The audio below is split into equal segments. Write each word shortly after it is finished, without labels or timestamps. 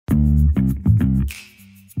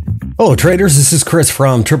Hello traders, this is Chris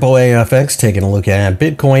from AAAFx taking a look at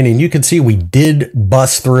Bitcoin, and you can see we did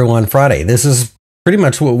bust through on Friday. This is pretty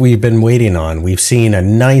much what we've been waiting on. We've seen a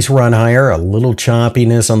nice run higher, a little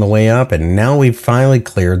choppiness on the way up, and now we've finally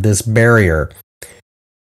cleared this barrier.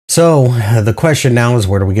 So the question now is,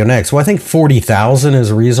 where do we go next? Well, I think 40,000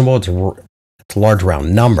 is reasonable. It's a large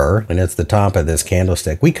round number, and it's the top of this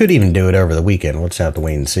candlestick. We could even do it over the weekend. We'll just have to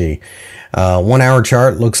wait and see. 1 hour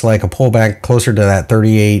chart looks like a pullback closer to that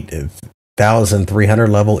 38,300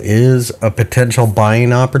 level is a potential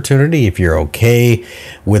buying opportunity. If you're okay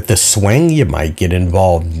with the swing, you might get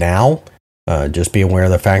involved now. Just be aware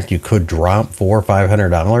of the fact you could drop $400 or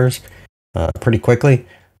 $500 pretty quickly.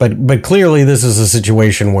 But clearly, this is a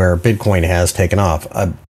situation where Bitcoin has taken off.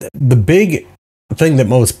 The big thing that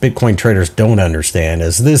most Bitcoin traders don't understand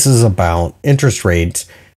is this is about interest rates,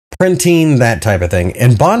 printing, that type of thing.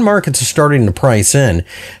 And bond markets are starting to price in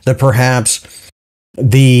that perhaps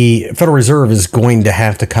the Federal Reserve is going to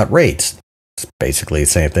have to cut rates. It's basically the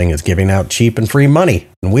same thing as giving out cheap and free money.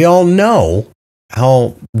 And we all know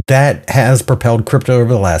how that has propelled crypto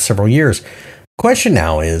over the last several years. Question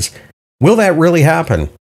now is, will that really happen?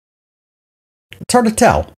 It's hard to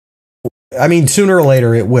tell. I mean, sooner or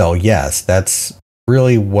later it will. Yes, that's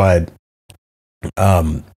really what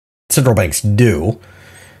central banks do.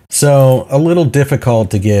 So a little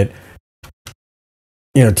difficult to get,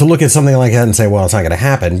 to look at something like that and say, well, it's not going to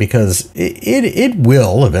happen, because it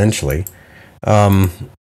will eventually. I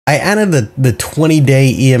added the 20-day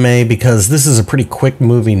EMA because this is a pretty quick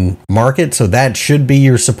moving market. So that should be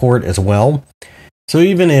your support as well. So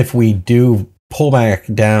even if we do pull back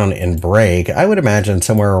down and break, I would imagine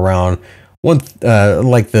somewhere around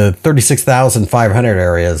like the 36,500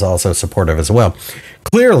 area is also supportive as well.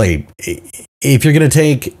 Clearly, if you're going to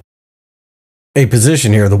take a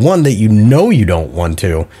position here, the one that you don't want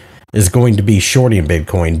to is going to be shorting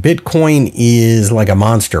Bitcoin. Bitcoin is like a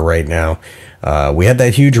monster right now. We had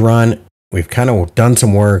that huge run. We've kind of done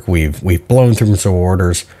some work. We've blown through some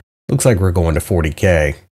orders. Looks like we're going to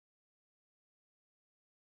 40K.